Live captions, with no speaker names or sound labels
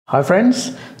Hi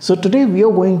friends, so today we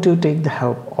are going to take the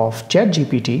help of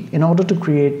ChatGPT in order to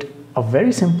create a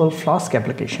very simple Flask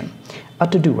application, a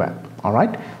to-do app.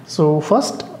 Alright, so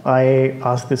first I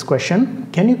ask this question: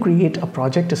 can you create a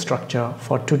project structure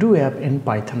for to-do app in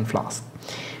Python Flask?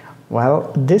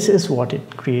 Well, this is what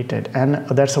it created, and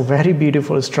that's a very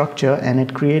beautiful structure, and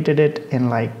it created it in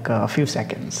like a few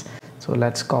seconds. So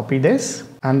let's copy this,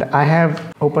 and I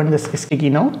have opened this sticky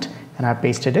note and I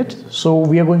pasted it. So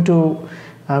we are going to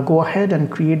go ahead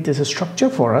and create this structure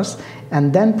for us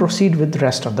and then proceed with the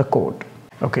rest of the code.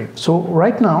 Okay, so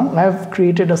right now I have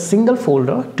created a single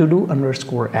folder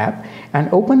to-do_app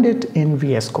and opened it in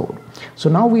VS Code. So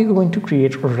now we are going to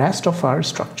create the rest of our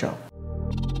structure.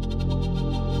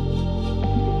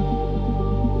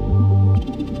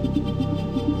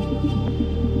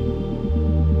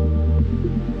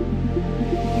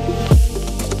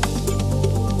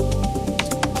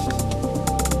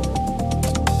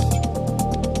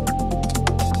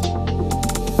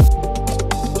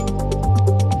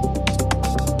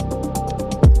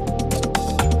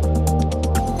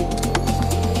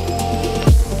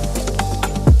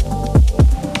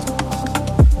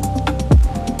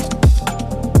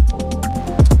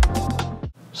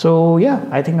 So yeah,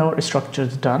 I think our structure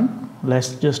is done.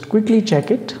 Let's just quickly check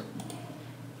it.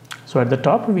 So at the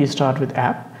top we start with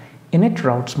app, init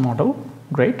routes model,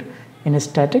 great. In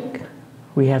static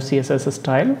we have CSS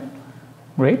style,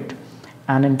 great.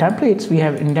 And in templates we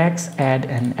have index, add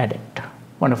and edit,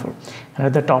 wonderful. And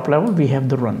at the top level we have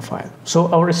the run file.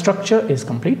 So our structure is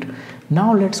complete.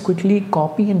 Now let's quickly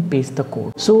copy and paste the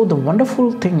code. So the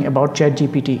wonderful thing about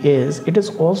ChatGPT is it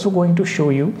is also going to show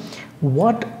you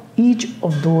what each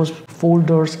of those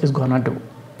folders is gonna do.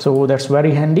 So that's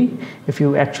very handy if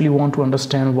you actually want to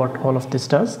understand what all of this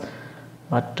does.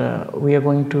 But we are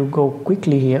going to go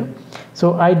quickly here.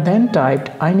 So I then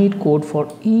typed I need code for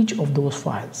each of those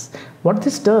files. What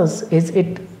this does is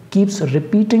it keeps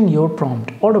repeating your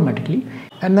prompt automatically,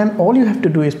 and then all you have to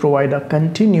do is provide a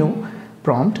continue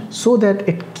prompt so that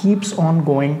it keeps on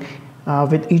going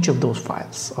with each of those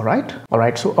files. All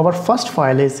right, so our first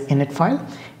file is init file,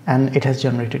 and it has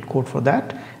generated code for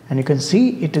that, and you can see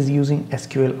it is using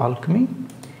SQL Alchemy.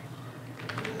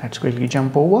 Let's quickly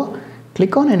jump over,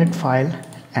 click on init file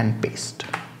and paste.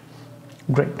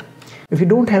 Great. If you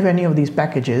don't have any of these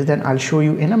packages, then I'll show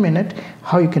you in a minute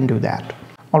how you can do that.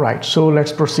 All right, so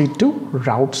let's proceed to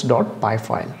routes.py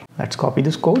file. Let's copy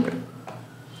this code,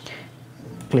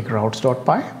 click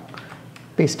routes.py,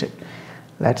 paste it.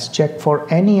 Let's check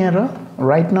for any error.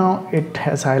 Right now it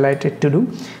has highlighted to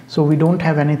do, so we don't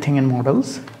have anything in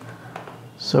models.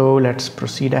 So let's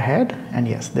proceed ahead, and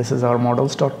yes, this is our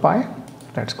models.py.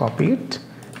 Let's copy it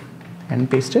and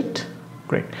paste it.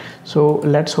 Great. So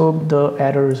let's hope the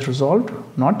error is resolved.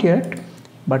 Not yet,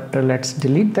 but let's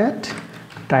delete that,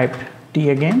 type T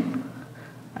again,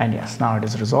 and yes, now it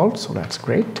is resolved, so that's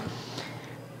great.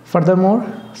 Furthermore,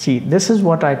 see, this is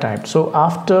what I typed. So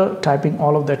after typing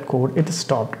all of that code, it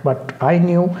stopped, but I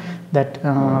knew that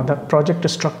the project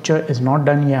structure is not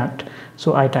done yet.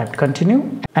 So I typed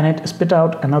continue, and it spit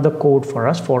out another code for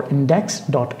us for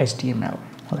index.html.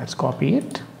 Let's copy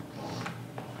it,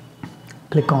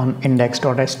 click on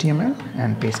index.html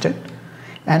and paste it.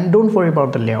 And don't worry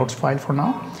about the layouts file for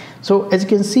now. So as you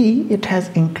can see, it has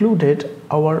included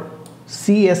our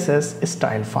CSS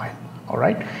style file. All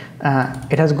right,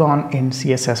 it has gone in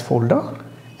CSS folder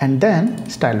and then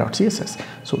style.css.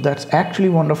 So that's actually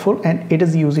wonderful, and it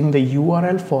is using the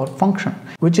URL for function,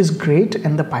 which is great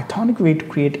and the Pythonic way to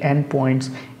create endpoints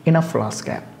in a Flask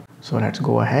app. So let's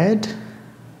go ahead,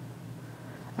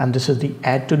 and this is the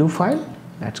add to do file.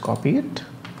 Let's copy it,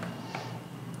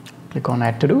 click on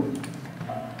add to do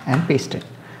and paste it.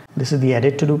 This is the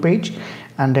edit to do page,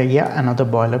 and yeah, another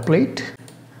boilerplate.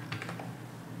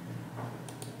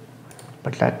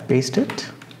 But let's paste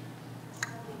it.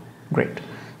 Great.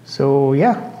 So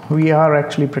yeah, we are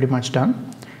actually pretty much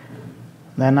done.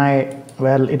 Then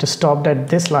it stopped at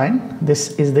this line.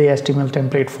 This is the HTML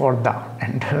template for the,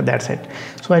 and that's it.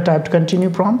 So I typed continue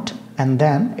prompt, and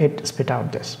then it spit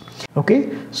out this.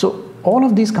 Okay, so all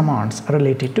of these commands are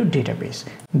related to database.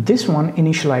 This one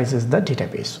initializes the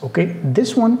database. Okay,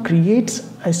 this one creates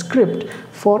a script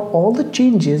for all the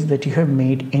changes that you have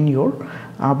made in your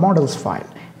models file,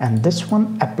 and this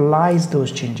one applies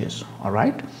those changes. All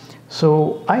right,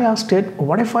 so I asked it,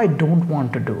 what if I don't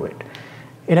want to do it?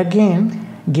 It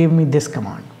again gave me this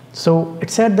command. So it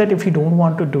said that if you don't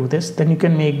want to do this, then you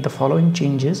can make the following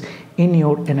changes in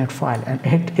your init file, and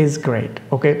it is great.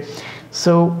 Okay,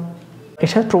 so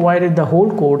it has provided the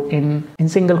whole code in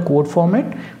single code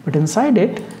format, but inside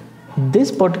it,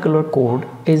 this particular code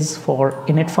is for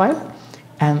init file,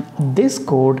 and this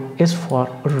code is for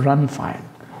run file.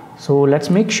 So let's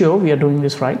make sure we are doing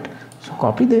this right. So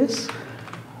copy this,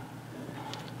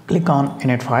 click on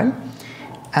init file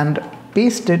and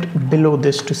paste it below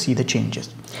this to see the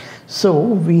changes. So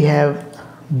we have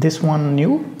this one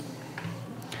new.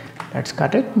 Let's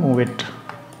cut it, move it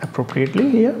appropriately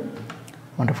here.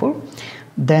 Wonderful.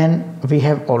 Then we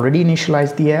have already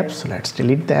initialized the app, so let's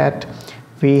delete that.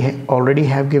 We already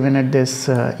have given it this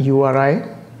URI,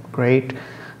 great,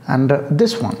 and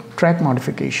this one, track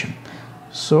modification.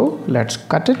 So let's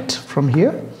cut it from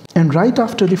here, and right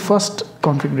after the first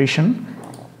configuration,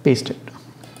 paste it.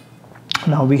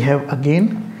 Now we have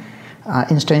again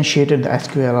instantiated the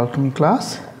SQL Alchemy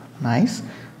class. Nice.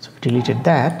 So we deleted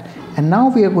that, and now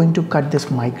we are going to cut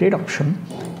this migrate option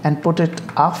and put it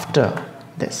after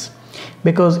this,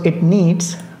 because it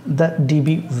needs the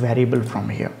DB variable from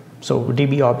here. So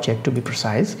DB object to be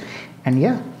precise. And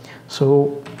yeah,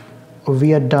 so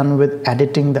we are done with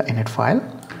editing the init file.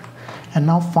 And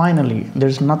now finally,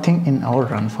 there's nothing in our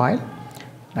run file.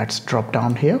 Let's drop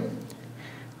down here,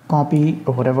 copy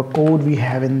whatever code we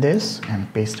have in this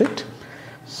and paste it.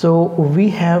 So we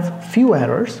have few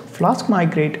errors, Flask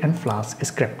migrate and Flask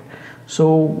script.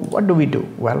 So what do we do?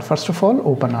 Well, first of all,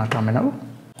 open our terminal,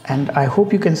 and I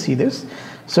hope you can see this.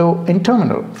 So in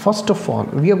terminal, first of all,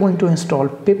 we are going to install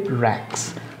pip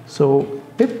rax. So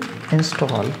pip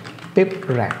install pip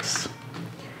rax.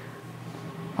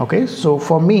 Okay, so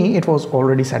for me it was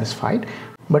already satisfied,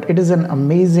 but it is an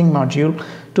amazing module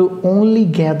to only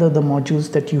gather the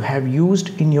modules that you have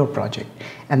used in your project,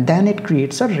 and then it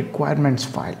creates a requirements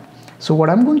file. So what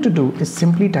I'm going to do is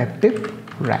simply type pip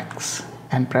rax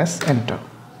and press enter.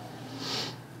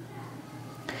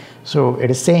 So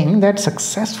it is saying that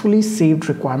successfully saved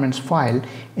requirements file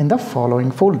in the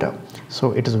following folder.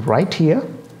 So it is right here,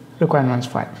 requirements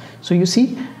file. So you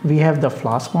see we have the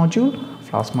Flask module,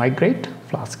 Flask migrate,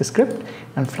 Flask script,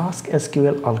 and Flask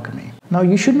SQL Alchemy. Now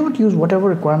you should not use whatever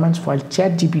requirements file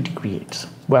ChatGPT creates.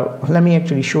 Well, let me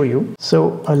actually show you.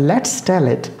 So let's tell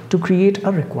it to create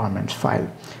a requirements file.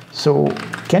 So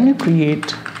can you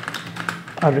create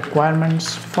a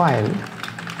requirements file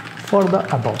for the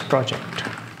above project?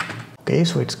 Okay,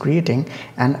 so it's creating,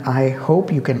 and I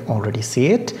hope you can already see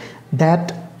it,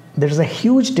 that there's a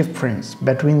huge difference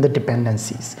between the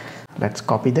dependencies. Let's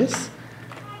copy this,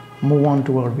 move on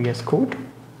to our VS Code,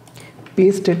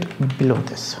 paste it below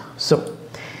this. So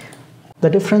the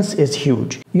difference is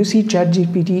huge. You see,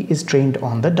 ChatGPT is trained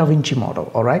on the Da Vinci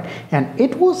model, all right, and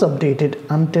it was updated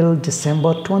until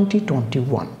December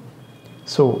 2021.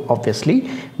 So obviously,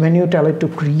 when you tell it to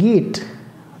create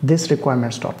this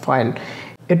requirements.file,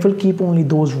 it will keep only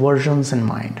those versions in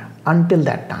mind until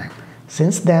that time.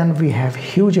 Since then, we have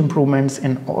huge improvements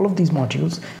in all of these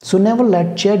modules. So never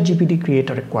let ChatGPT create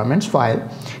a requirements file.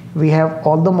 We have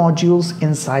all the modules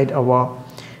inside our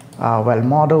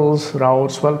models,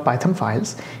 routes, Python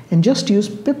files, and just use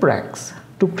piprax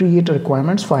to create a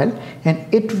requirements file,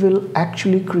 and it will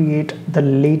actually create the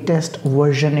latest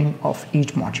versioning of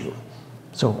each module.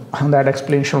 So that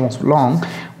explanation was long,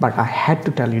 but I had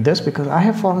to tell you this because I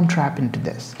have fallen trap into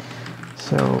this.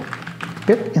 So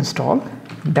pip install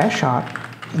 -r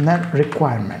and then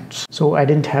requirements. So I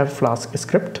didn't have Flask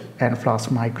script and Flask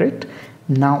migrate.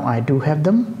 Now I do have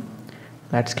them.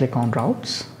 Let's click on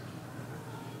routes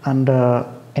and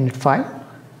init file.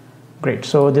 Great.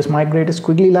 So this migrate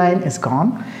squiggly line is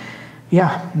gone.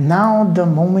 Yeah, now the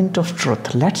moment of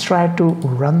truth. Let's try to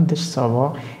run this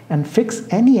server and fix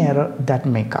any error that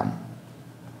may come.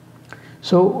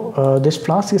 So this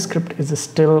Flask script is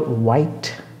still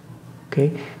white.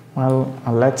 Okay, well,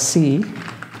 let's see.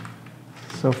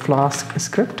 So Flask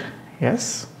script,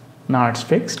 yes, now it's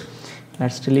fixed.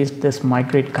 Let's delete this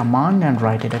migrate command and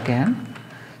write it again.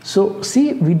 So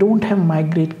see, we don't have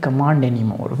migrate command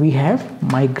anymore. We have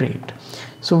migrate.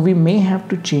 So we may have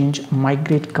to change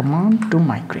migrate command to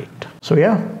migrate. So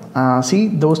yeah, see,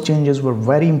 those changes were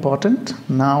very important.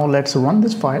 Now let's run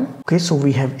this file. Okay, so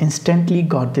we have instantly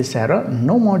got this error,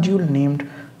 no module named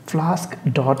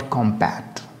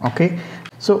flask.compat. Okay,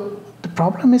 so the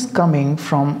problem is coming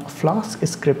from Flask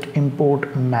script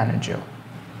import manager.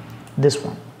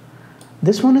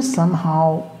 This one is somehow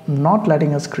not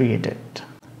letting us create it.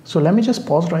 So let me just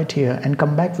pause right here and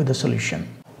come back with the solution.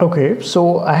 Okay,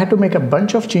 so I had to make a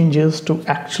bunch of changes to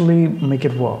actually make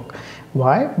it work.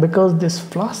 Why? Because this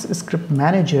Flask script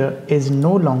manager is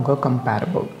no longer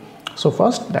compatible. So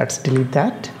first, let's delete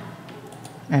that.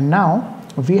 And now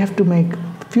we have to make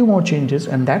a few more changes,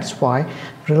 and that's why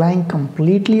relying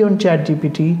completely on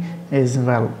ChatGPT is,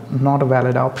 well, not a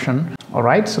valid option. All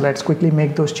right, so let's quickly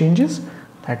make those changes.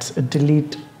 Let's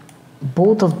delete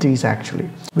both of these actually.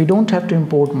 We don't have to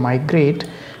import migrate.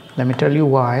 Let me tell you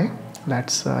why.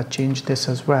 Let's change this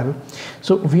as well.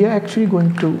 So we are actually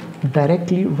going to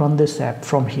directly run this app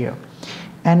from here,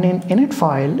 and in init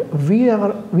file we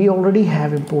already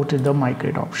have imported the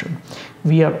migrate option.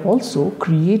 We are also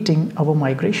creating our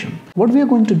migration. What we are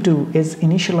going to do is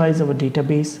initialize our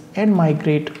database and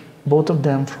migrate both of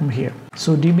them from here.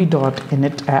 So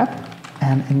db.init app,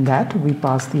 and in that we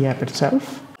pass the app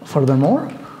itself.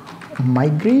 Furthermore,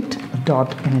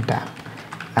 migrate.init app,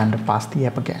 and pass the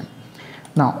app again.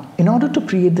 Now, in order to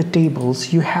create the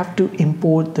tables, you have to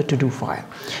import the to-do file.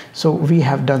 So we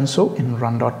have done so in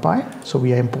run.py. So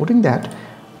we are importing that,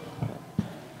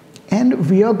 and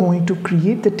we are going to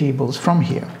create the tables from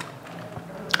here.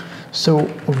 So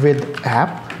with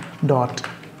app.app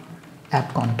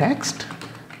context,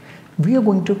 we are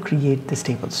going to create this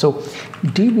table. So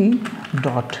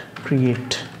db.create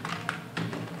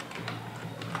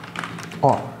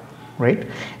all, right?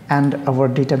 And our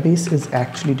database is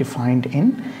actually defined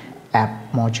in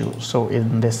app module. So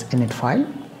in this init file,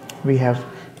 we have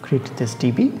created this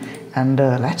DB, and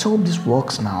let's hope this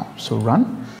works now. So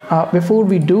run. Before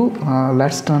we do,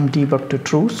 let's turn debug to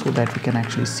true so that we can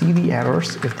actually see the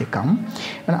errors if they come.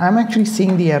 And I'm actually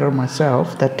seeing the error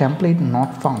myself, that template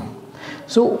not found.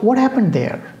 So what happened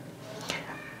there?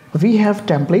 We have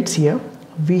templates here,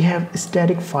 we have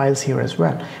static files here as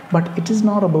well, but it is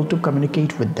not able to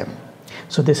communicate with them.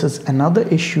 So this is another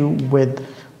issue with,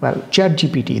 well,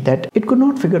 ChatGPT, that it could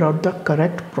not figure out the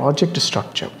correct project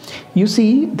structure. You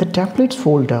see, the templates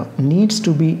folder needs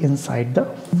to be inside the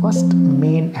first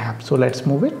main app. So let's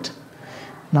move it.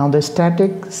 Now the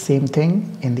static, same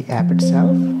thing in the app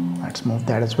itself. Let's move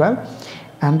that as well.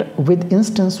 And with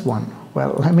instance 1,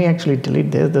 well, let me actually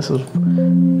delete this. This is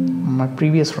my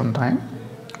previous runtime.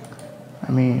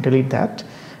 Let me delete that.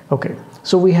 Okay,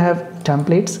 so we have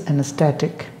templates and a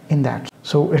static in that.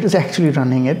 So it is actually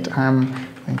running it. I'm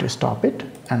going to stop it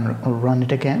and run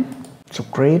it again. So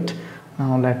great.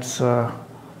 Now let's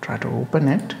try to open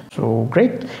it. So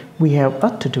great. We have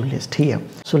a to-do list here.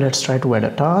 So let's try to add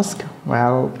a task.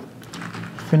 Well,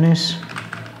 finish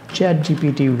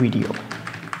ChatGPT video.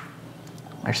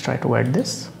 Let's try to add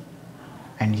this.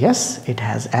 And yes, it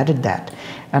has added that.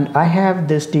 And I have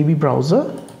this DB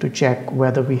browser to check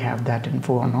whether we have that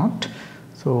info or not.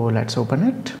 So let's open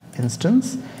it.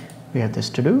 Instance. We have this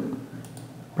to do,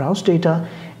 browse data,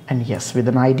 and yes, with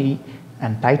an ID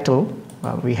and title,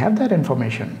 well, we have that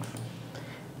information.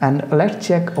 And let's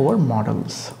check our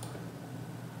models.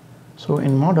 So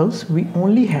in models, we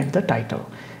only had the title.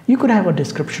 You could have a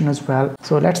description as well.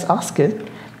 So let's ask it,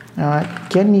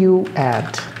 can you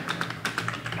add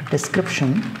a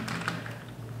description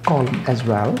column as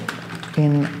well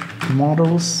in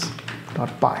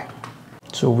models.py?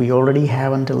 So we already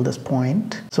have until this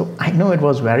point. So I know it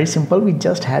was very simple. We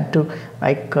just had to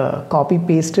copy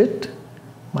paste it,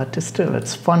 but still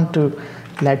it's fun to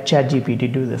let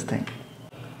ChatGPT do this thing.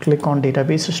 Click on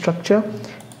database structure,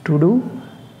 to do,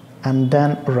 and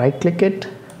then right click it,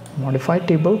 modify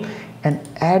table, and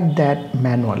add that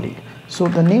manually. So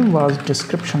the name was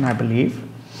description, I believe.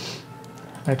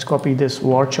 Let's copy this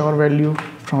varchar value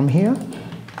from here,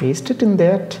 paste it in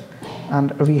that,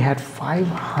 and we had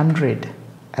 500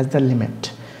 as the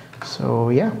limit. So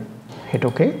yeah, hit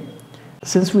OK.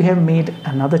 Since we have made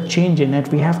another change in it,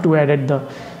 we have to edit the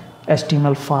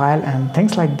HTML file and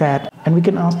things like that, and we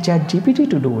can ask ChatGPT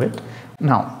to do it.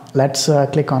 Now let's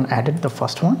click on edit, the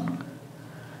first one,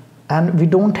 and we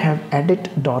don't have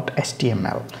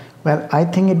edit.html. Well, I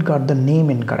think it got the name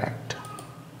incorrect.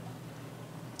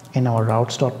 In our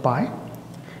routes.py,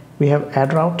 we have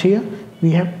add route here,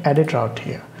 we have edit route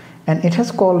here, and it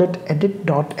has called it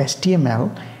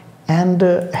edit.html and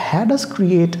had us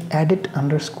create edit_todo.html.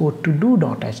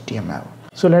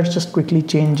 So let's just quickly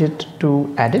change it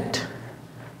to edit_todo.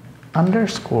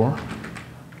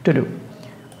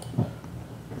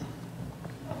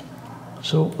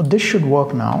 So this should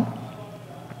work now.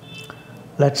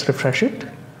 Let's refresh it,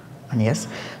 and yes,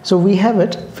 so we have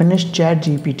it, finished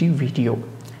ChatGPT video.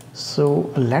 So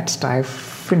let's type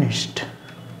finished.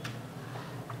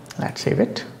 Let's save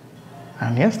it.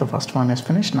 And yes, the first one is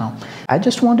finished now. I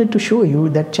just wanted to show you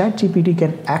that ChatGPT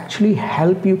can actually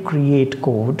help you create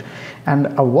code,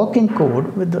 and a working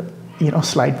code with the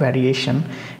slight variation,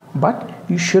 but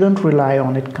you shouldn't rely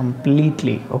on it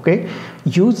completely. Okay,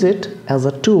 use it as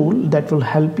a tool that will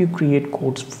help you create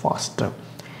codes faster.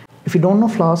 If you don't know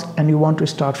Flask and you want to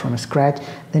start from scratch,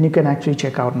 then you can actually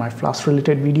check out my Flask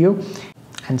related video,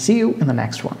 and see you in the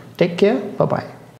next one. Take care. Bye bye.